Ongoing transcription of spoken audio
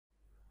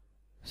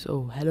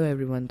Hello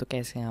everyone. तो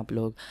कैसे हैं आप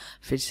लोग।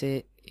 फिर से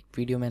एक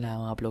वीडियो में लाया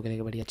हूँ आप लोगों के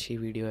लिए। बड़ी अच्छी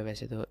वीडियो है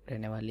वैसे तो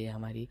रहने वाली है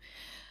हमारी।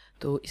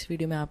 तो इस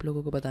वीडियो में आप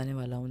लोगों को बताने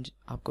वाला हूँ,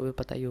 आपको भी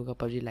पता ही होगा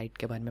पबजी लाइट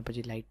के बारे में।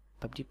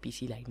 PUBG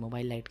PC light,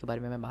 mobile light के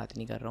बारे में मैं बात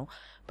नहीं कर रहा हूँ।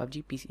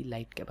 पबजी पीसी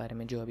लाइट के बारे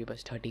में, जो अभी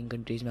बस 13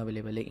 कंट्रीज़ में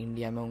अवेलेबल है।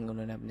 इंडिया में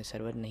उन्होंने अपने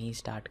सर्वर नहीं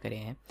स्टार्ट करे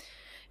हैं।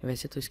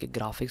 वैसे तो इसके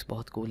ग्राफिक्स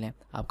बहुत कूल हैं,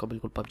 आपको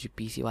बिल्कुल पबजी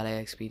पीसी वाला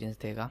एक्सपीरियंस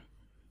देगा।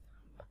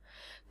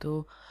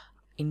 तो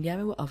इंडिया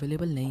में वो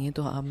अवेलेबल नहीं है,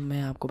 तो अब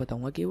मैं आपको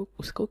बताऊंगा कि वो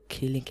उसको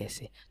खेलें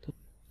कैसे।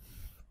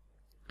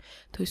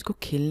 तो इसको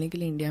खेलने के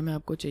लिए इंडिया में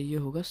आपको चाहिए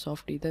होगा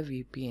सॉफ्ट ईदर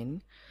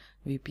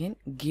वीपीएन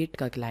गेट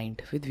का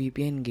क्लाइंट विद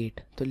वीपीएन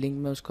गेट। तो लिंक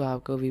में उसको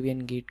आपको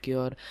वीपीएन गेट की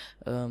और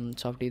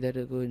सॉफ्ट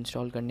ईदर को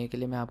इंस्टॉल करने के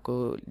लिए मैं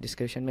आपको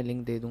डिस्क्रिप्शन में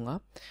लिंक दे दूँगा।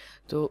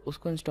 तो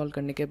उसको इंस्टॉल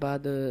करने के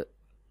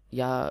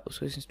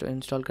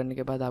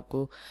बाद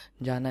आपको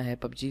जाना है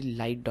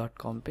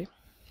PUBGLITE.com पे।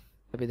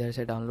 अब इधर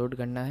से डाउनलोड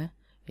करना है।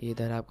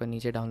 इधर आपका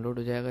नीचे डाउनलोड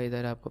हो जाएगा।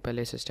 इधर आपको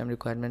पहले सिस्टम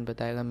रिक्वायरमेंट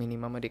बताएगा,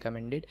 मिनिमम और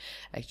रिकमेंडेड।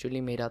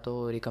 एक्चुअली मेरा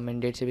तो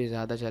रिकमेंडेड से भी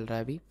ज़्यादा चल रहा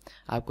है अभी।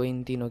 आपको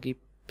इन तीनों की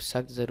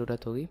सख्त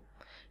ज़रूरत होगी।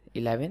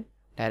 11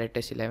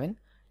 डायरेक्टस 11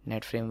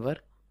 नेट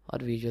फ्रेमवर्क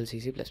और विजुअल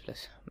C++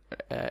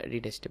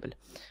 रीटेस्टेबल।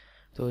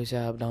 तो इसे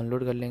आप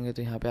डाउनलोड कर लेंगे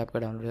तो यहाँ पे आपका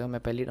डाउनलोड होगा।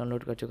 मैं पहले ही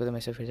डाउनलोड कर चुका, तो मैं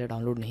इसे फिर से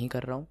डाउनलोड नहीं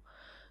कर रहा हूँ।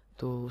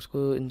 तो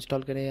उसको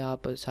इंस्टॉल करें,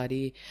 आप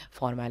सारी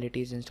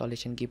फॉर्मेलिटीज़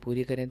इंस्टॉलेशन की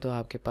पूरी करें तो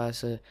आपके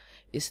पास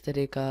इस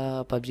तरह का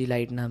PUBG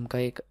लाइट नाम का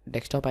एक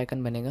डेस्कटॉप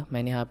आइकन बनेगा।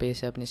 मैंने यहाँ पे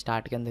इसे अपने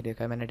स्टार्ट के अंदर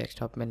देखा है, मैंने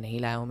डेस्कटॉप में नहीं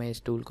लाया हूँ मैं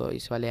इस टूल को,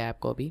 इस वाले ऐप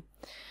को अभी।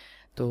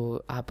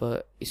 तो आप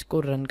इसको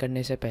रन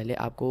करने से पहले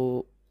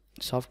आपको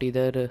सॉफ्ट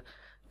ईदर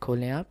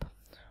खोलें आप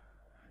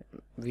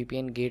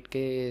VPN गेट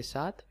के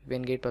साथ।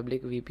 VPN gate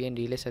public VPN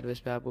relay service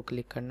पे आपको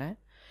क्लिक करना है।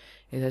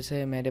 इधर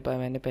से मैंने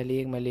पहले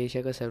एक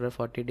मलेशिया का सर्वर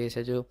 40 डेज़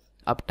है जो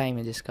अप टाइम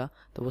है जिसका,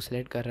 तो वो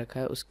सिलेक्ट कर रखा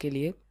है। उसके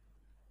लिए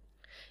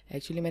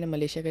एक्चुअली मैंने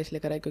मलेशिया का इसलिए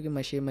करा है क्योंकि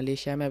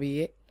मलेशिया में अभी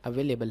ये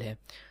अवेलेबल है।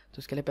 तो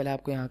उसके लिए पहले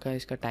आपको यहाँ का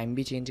इसका टाइम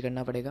भी चेंज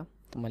करना पड़ेगा।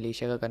 तो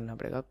मलेशिया का करना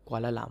पड़ेगा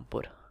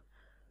कुआलालंपुर,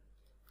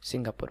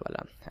 सिंगापुर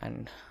वाला।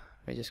 And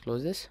we just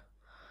close this.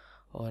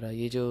 और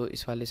ये जो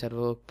इस वाले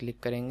सर्वर को क्लिक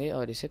करेंगे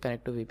और इसे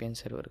कनेक्ट टू VPN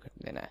सर्वर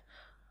कर देना है।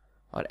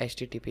 और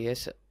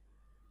HTTPS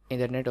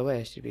इंटरनेट होगा,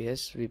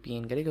 HTTPS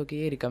VPN करें क्योंकि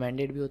ये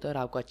रिकमेंडेड भी होता है और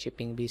आपको अच्छी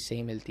पिंग भी इससे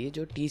ही मिलती है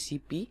जो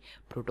TCP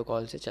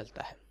प्रोटोकॉल से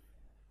चलता है।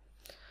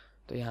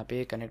 तो यहाँ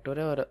पे कनेक्ट हो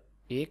रहा है और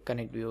ये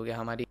कनेक्ट भी हो गया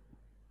हमारी।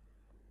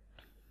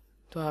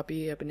 तो आप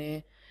ये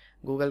अपने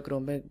गूगल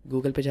क्रोम में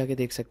गूगल पे जाके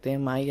देख सकते हैं।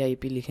 माई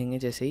IP लिखेंगे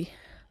जैसे ही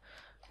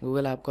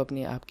गूगल आपको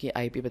आपकी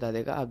IP बता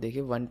देगा। आप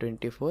देखिए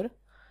 124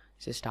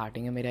 से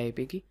स्टार्टिंग है मेरे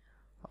IP की,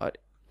 और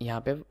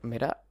यहाँ पे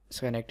मेरा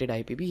कनेक्टेड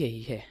IP भी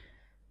यही है।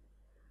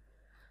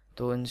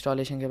 तो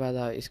इंस्टॉलेशन के बाद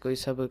इसको ये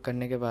सब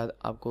करने के बाद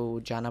आपको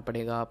जाना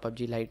पड़ेगा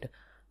PUBG लाइट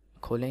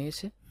खोलें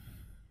इसे।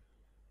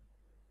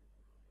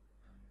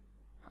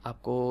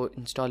 आपको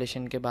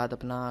इंस्टॉलेशन के बाद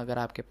अपना, अगर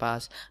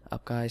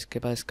इसके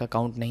पास इसका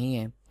अकाउंट नहीं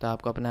है तो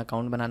आपको अपना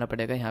अकाउंट बनाना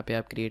पड़ेगा। यहाँ पे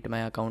आप क्रिएट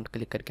माई अकाउंट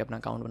क्लिक करके अपना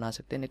अकाउंट बना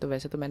सकते हैं। नहीं तो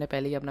वैसे तो मैंने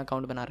पहले ही अपना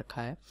अकाउंट बना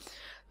रखा है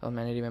और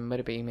मैंने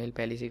रिमेंबर पे ईमेल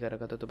पहले से ही कर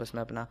रखा था। तो बस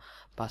मैं अपना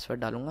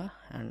पासवर्ड डालूँगा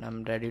and I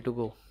am ready to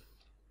go.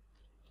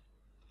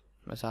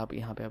 बस आप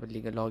यहाँ पे आप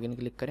लॉगिन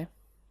क्लिक करें।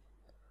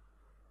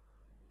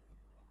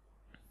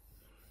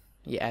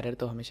 ये एरर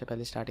तो हमेशा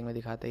पहले स्टार्टिंग में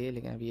दिखाता ही है,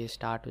 लेकिन अभी ये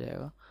स्टार्ट हो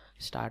जाएगा।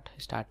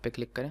 स्टार्ट पे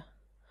क्लिक करें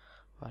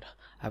और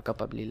आपका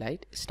PUBG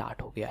लाइट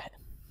स्टार्ट हो गया है।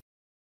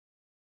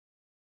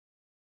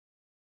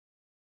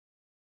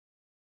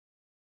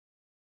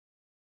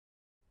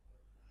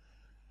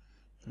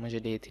 मुझे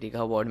Day 3 का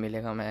अवार्ड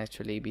मिलेगा। मैं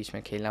एक्चुअली बीच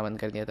में खेलना बंद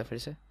कर दिया था फिर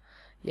से।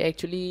 ये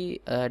एक्चुअली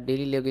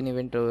डेली लॉगिन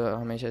इवेंट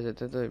हमेशा से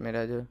था, तो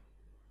मेरा जो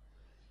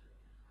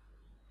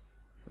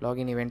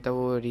लॉगिन इवेंट था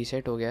वो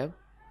रीसेट हो गया अब।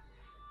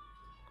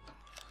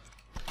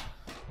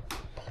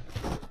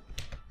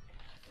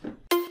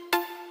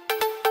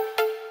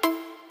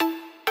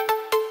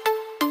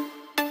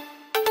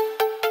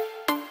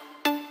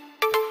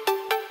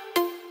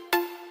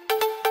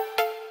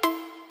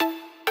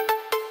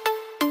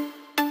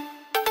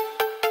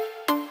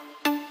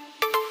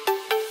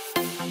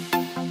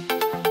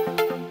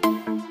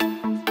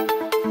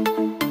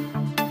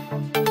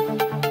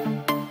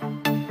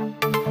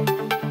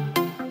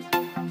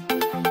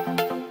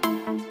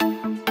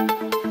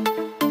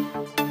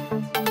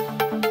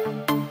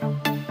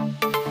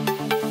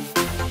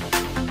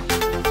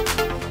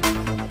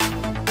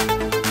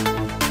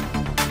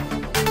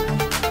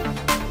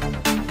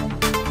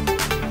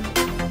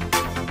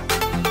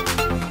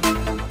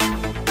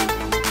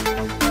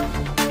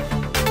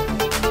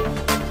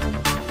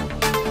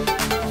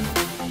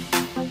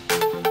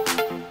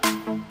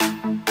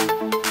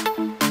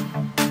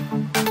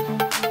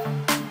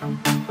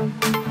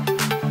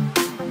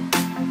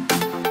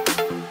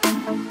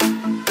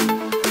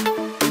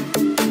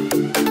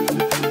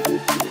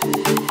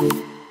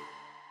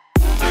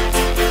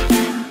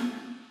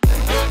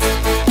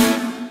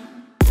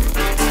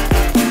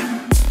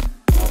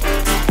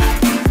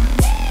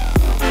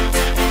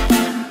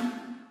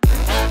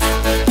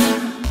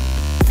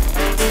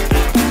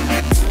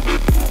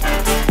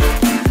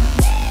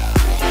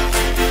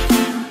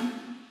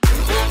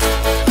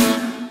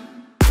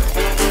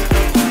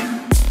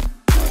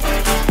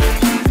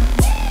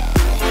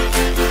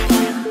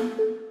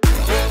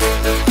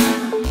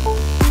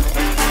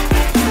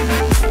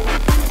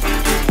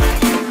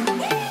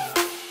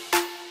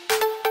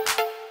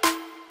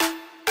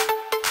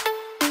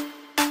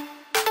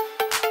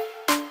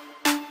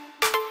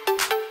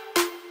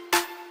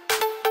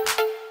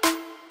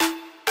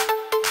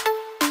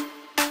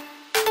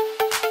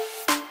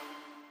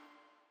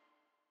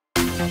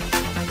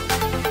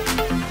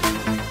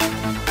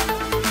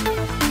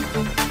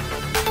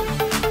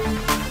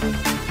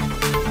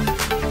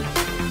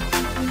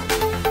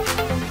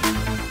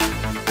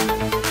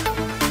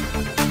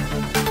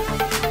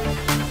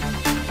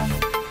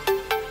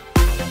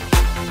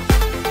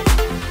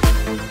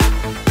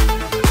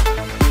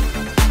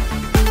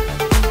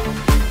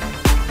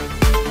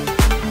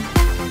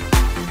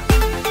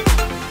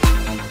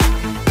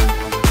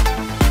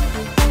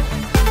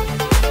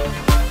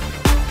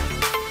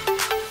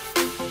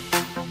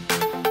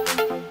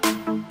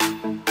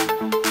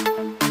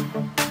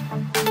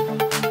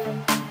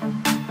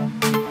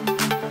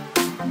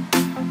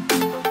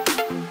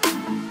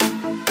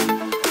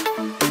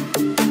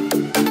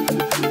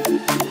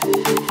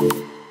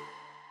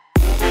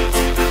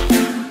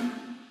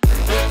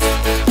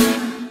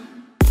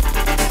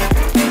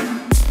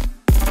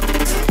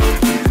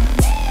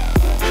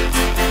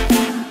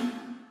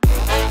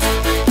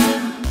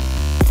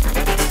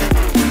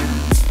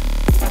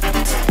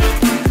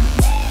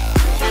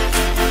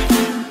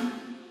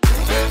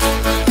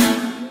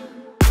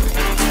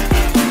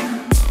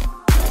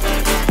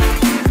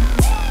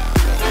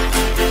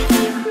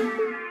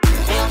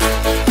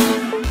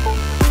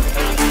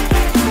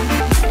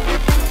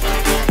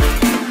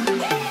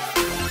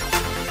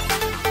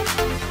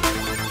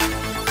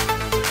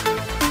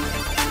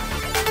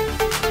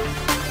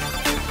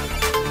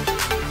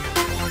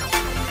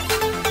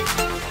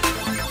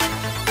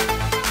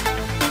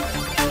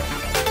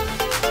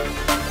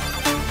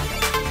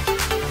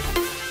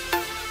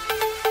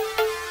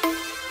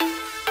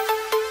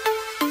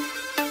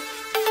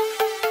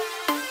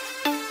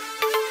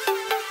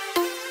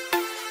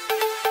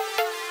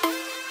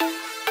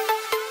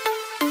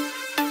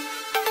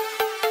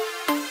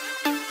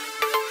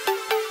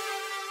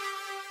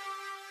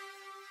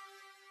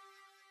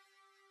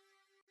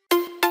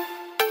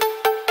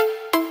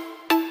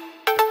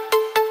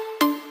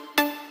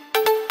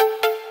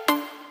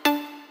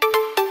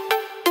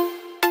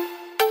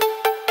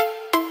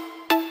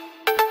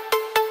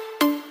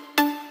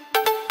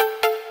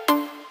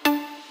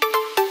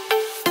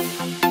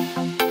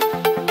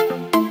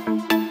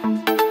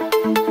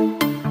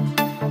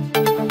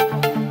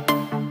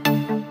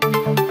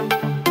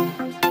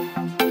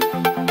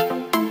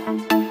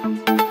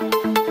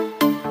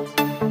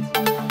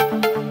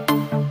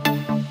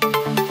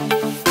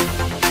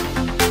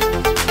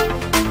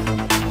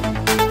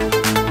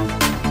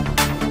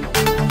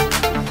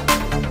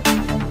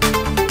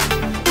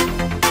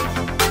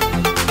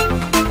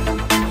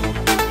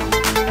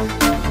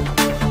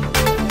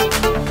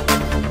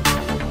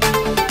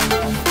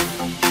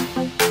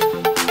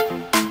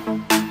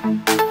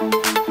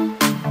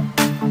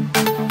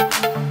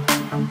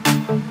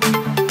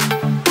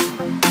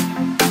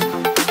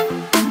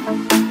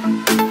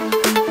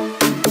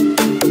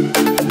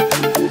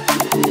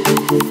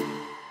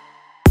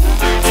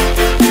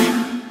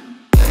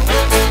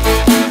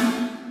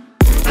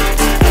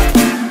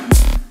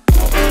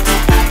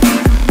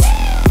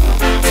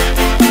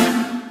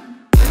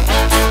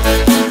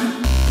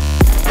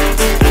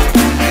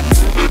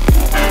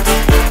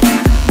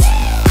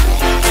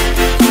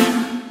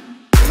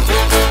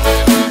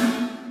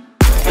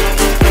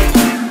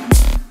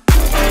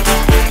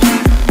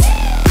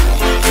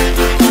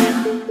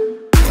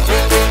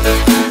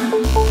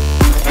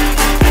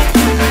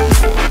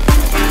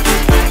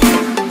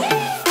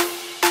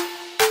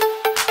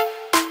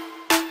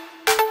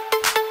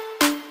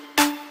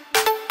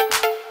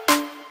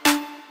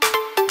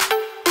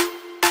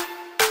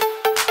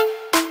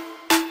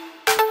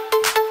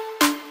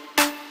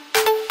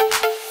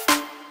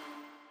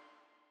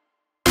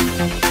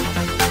 है।